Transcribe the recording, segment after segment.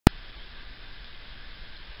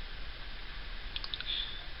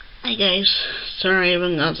Hi guys, sorry I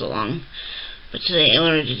haven't gone so long, but today I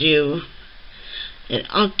wanted to do an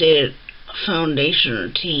updated foundation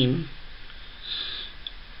routine.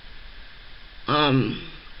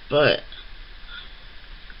 But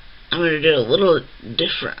I'm going to do it a little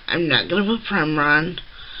different. I'm not going to put primer on.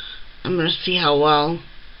 I'm going to see how well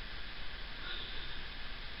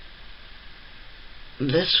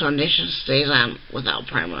this foundation stays on without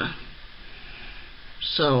primer.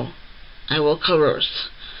 So I will cover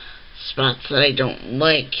spots that I don't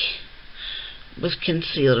like with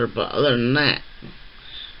concealer, but other than that,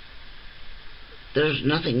 there's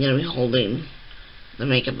nothing going to be holding the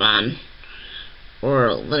makeup on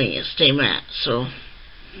or letting it stay matte. So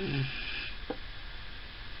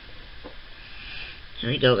here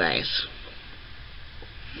we go, guys.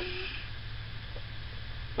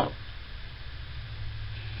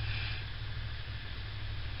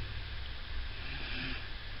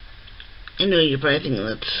 I know you're probably thinking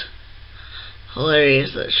that's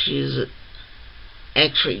hilarious that she's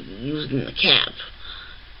actually using the cap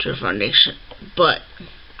to her foundation, but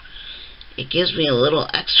it gives me a little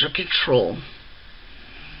extra control.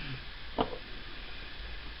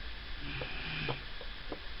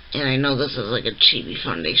 And I know this is like a cheapy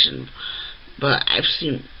foundation, but I've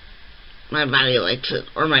seen my body likes it,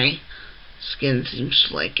 or my skin seems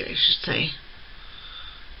to like it, I should say.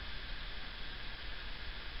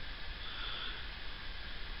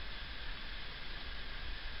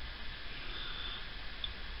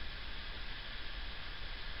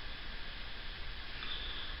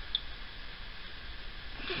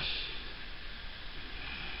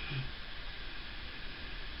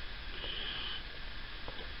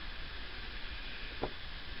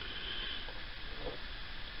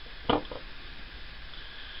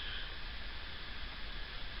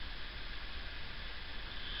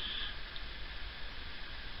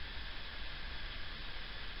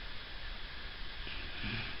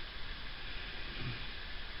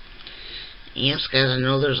 Yes, guys, I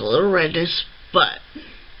know there's a little redness, but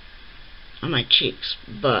on my cheeks,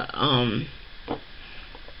 but I'm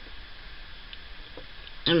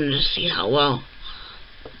gonna see how well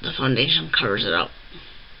the foundation covers it up.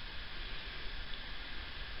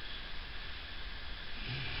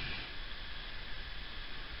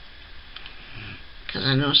 Because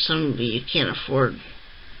I know some of you can't afford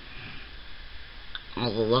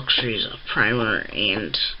all the luxuries of primer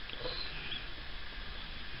and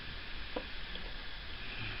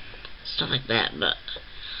stuff like that, but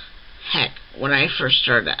heck, when I first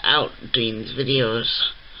started out doing these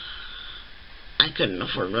videos, I couldn't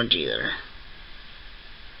afford much either.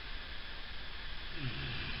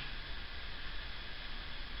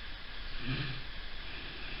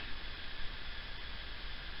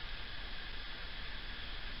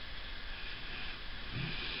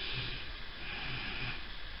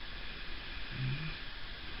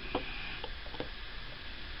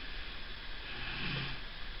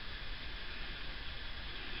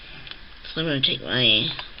 So I'm going to take my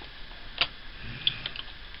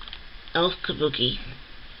e.l.f. Kabuki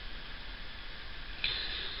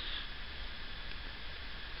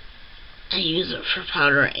I use it for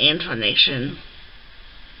powder and foundation.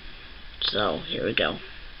 So here we go.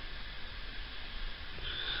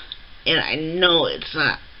 And I know it's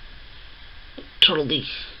not totally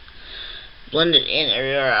blended in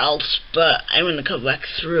everywhere else, but I'm going to come back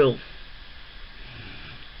through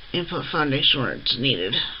and put foundation where it's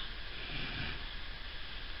needed.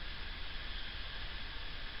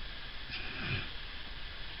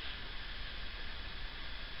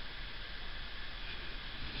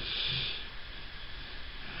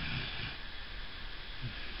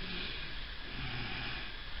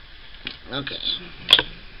 Okay.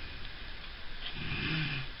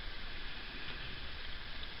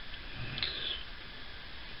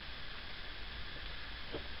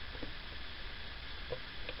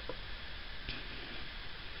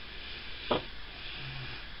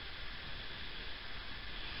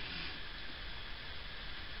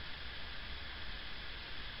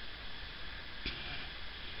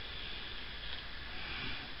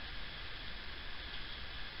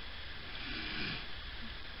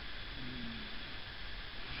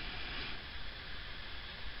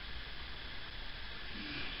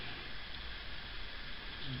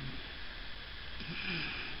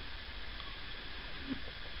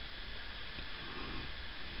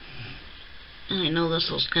 I know this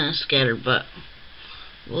looks kind of scattered, but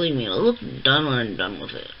believe me, it'll look done when I'm done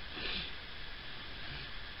with it.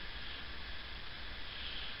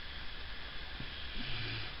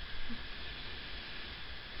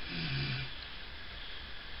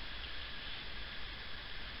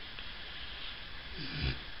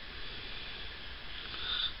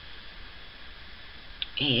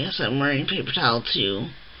 And yes, I'm wearing paper towel to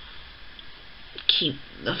keep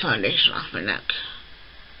the foundation off my neck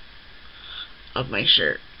of my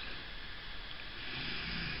shirt.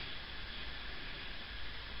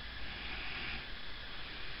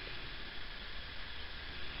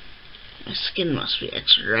 My skin must be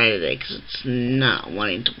extra dry today because it's not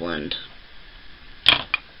wanting to blend.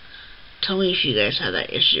 Tell me if you guys have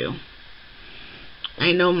that issue.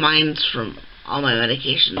 I know mine's from all my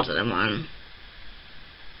medications that I'm on.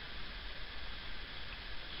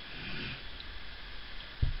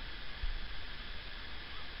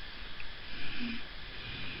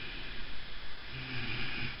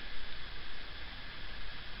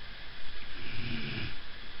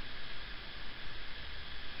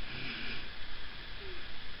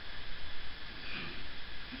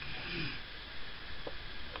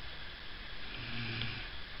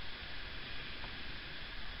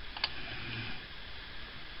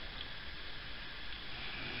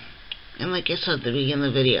 And like I said at the beginning of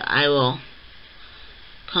the video, I will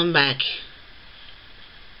come back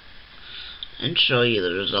and show you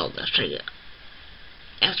the result after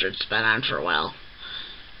it's been on for a while.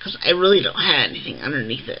 Because I really don't have anything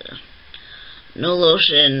underneath it. No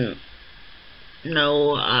lotion,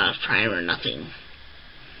 no primer, nothing.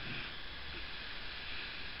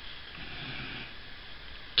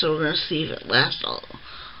 So we're going to see if it lasts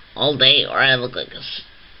all day, or I look like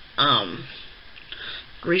a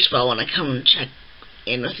grease ball when I come and check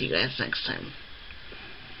in with you guys next time.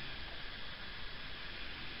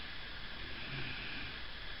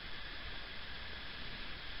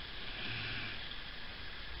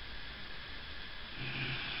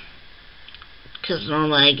 Because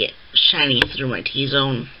normally I get shiny through my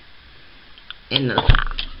T-zone and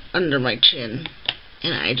under my chin,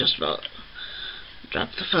 and I just about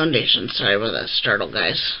dropped the foundation. Sorry about that startle,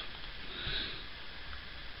 guys.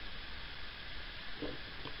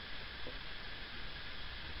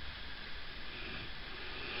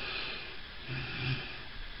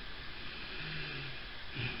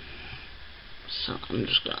 So I'm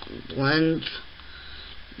just going to blend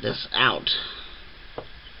this out.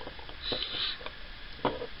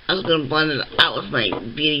 I was going to blend it out with my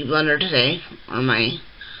Beauty Blender today, or my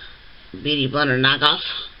Beauty Blender knockoff.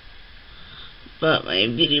 But my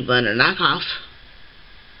Beauty Blender knockoff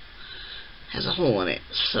has a hole in it,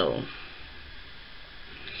 so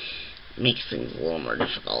it makes things a little more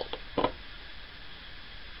difficult.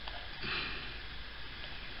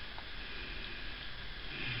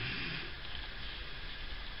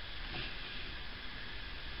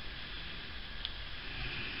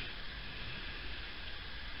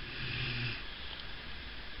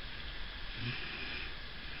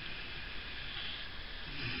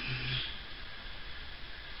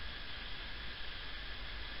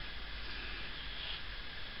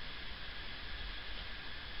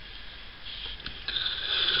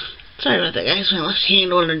 Sorry about that, guys. My left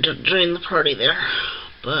hand wanted to join the party there.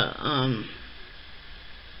 But, I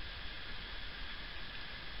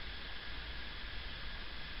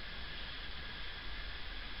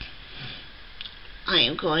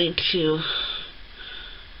am going to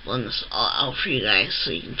blend this all out for you guys so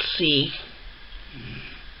you can see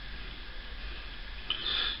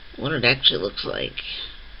what it actually looks like.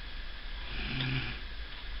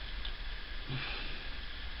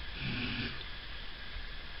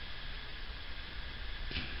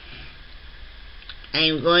 I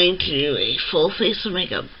am going to do a full face of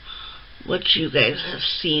makeup, which you guys have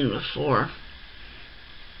seen before,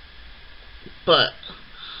 but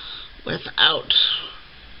without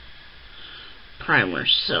primer.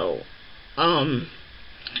 So,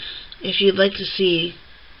 if you'd like to see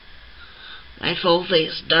my full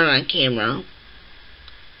face done on camera,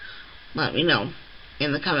 let me know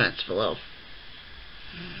in the comments below,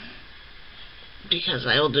 because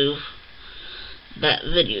I will do that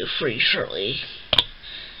video for you shortly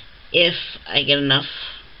if I get enough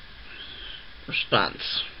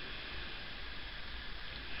response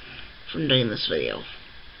from doing this video.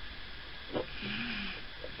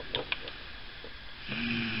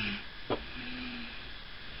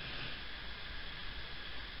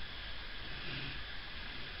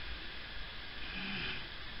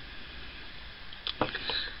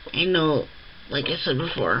 I know, like I said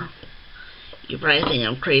before, you probably think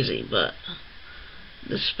I'm crazy, but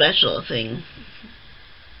the spatula thing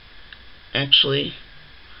actually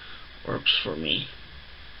works for me.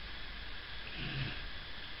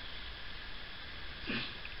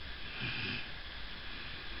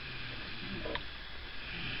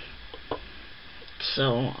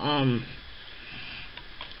 So,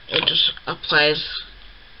 it just applies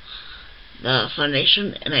the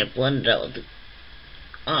foundation, and I blend it out with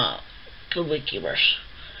the Good Wiki brush.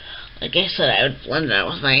 Like I said, I would blend it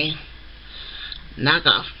out with my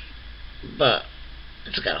knockoff, but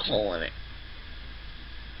it's got a hole in it.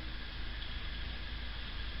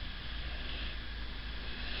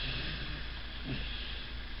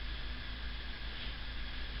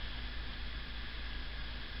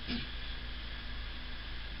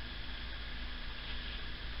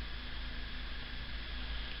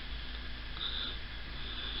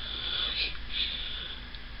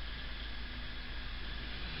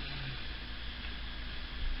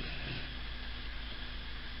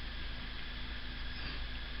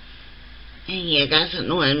 And yeah, guys, I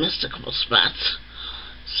know I missed a couple spots,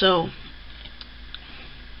 so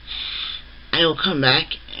I will come back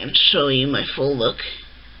and show you my full look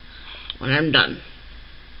when I'm done.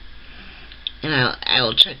 And I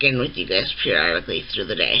will check in with you guys periodically through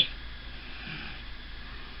the day.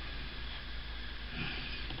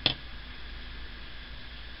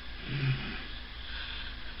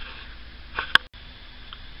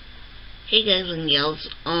 Hey guys and gals,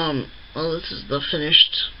 well, this is the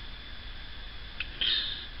finished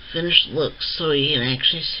look, so you can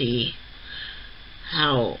actually see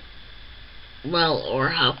how well or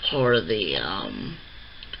how poor the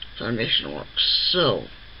foundation works. So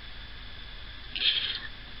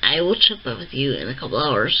I will check back with you in a couple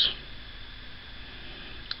hours,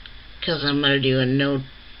 because I'm doing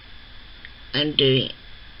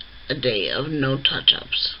a day of no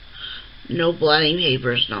touch-ups, no blotting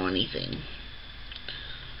papers, no anything.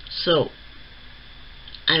 So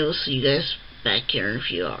I will see you guys back here in a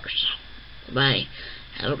few hours. Bye.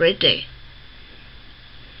 Have a great day.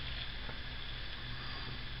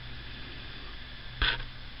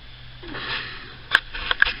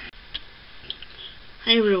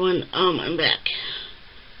 Hi everyone, I'm back.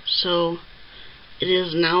 So it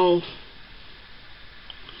is now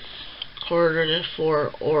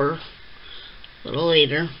 3:45 or a little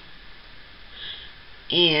later,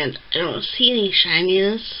 and I don't see any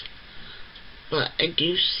shininess, but I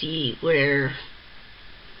do see where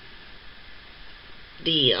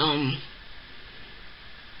the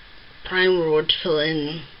primer would fill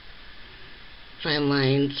in fine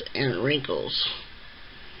lines and wrinkles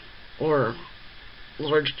or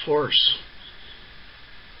large pores.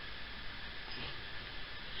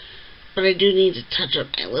 But I do need to touch up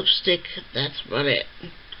my lipstick. That's about it.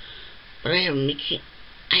 But I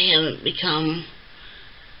haven't become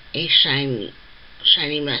a shiny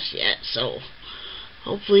mess yet, so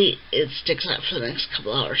hopefully it sticks out for the next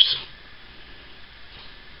couple hours.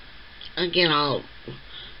 Again, I'll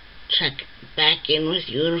check back in with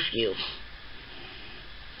you in a few.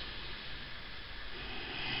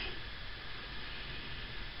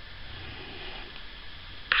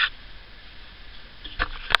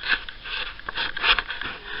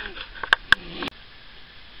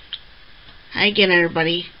 Hi again,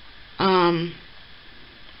 everybody.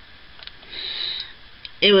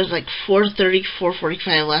 It was like 4:30,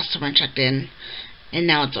 4:45 last time I checked in, and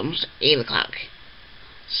now it's almost 8 o'clock.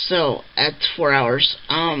 So that's 4 hours.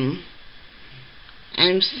 I'm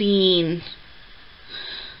seeing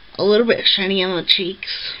a little bit shiny on the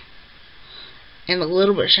cheeks and a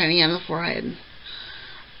little bit shiny on the forehead.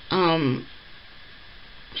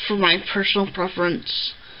 For my personal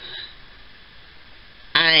preference,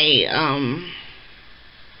 I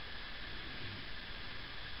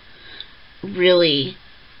really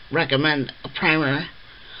recommend a primer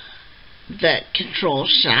that controls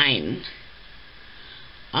shine.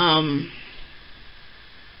 And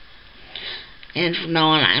from now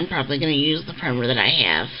on, I'm probably going to use the primer that I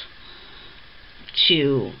have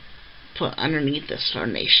to put underneath this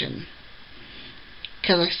foundation,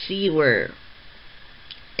 because I see where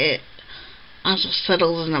it also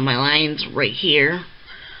settles into my lines right here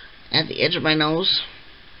at the edge of my nose.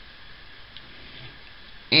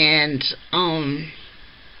 And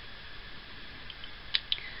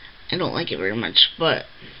I don't like it very much, but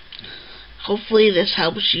hopefully this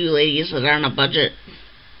helps you ladies that are on a budget,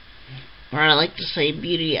 or I like to say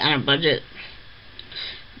beauty on a budget,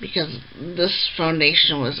 because this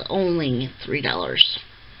foundation was only $3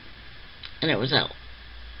 and it was at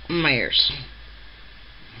Myers.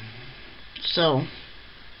 So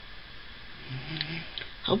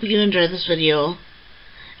hope you enjoyed this video.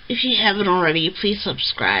 If you haven't already, please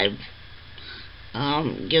subscribe.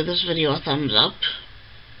 Give this video a thumbs up,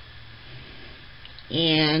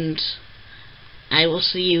 and I will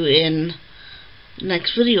see you in the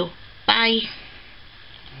next video. Bye.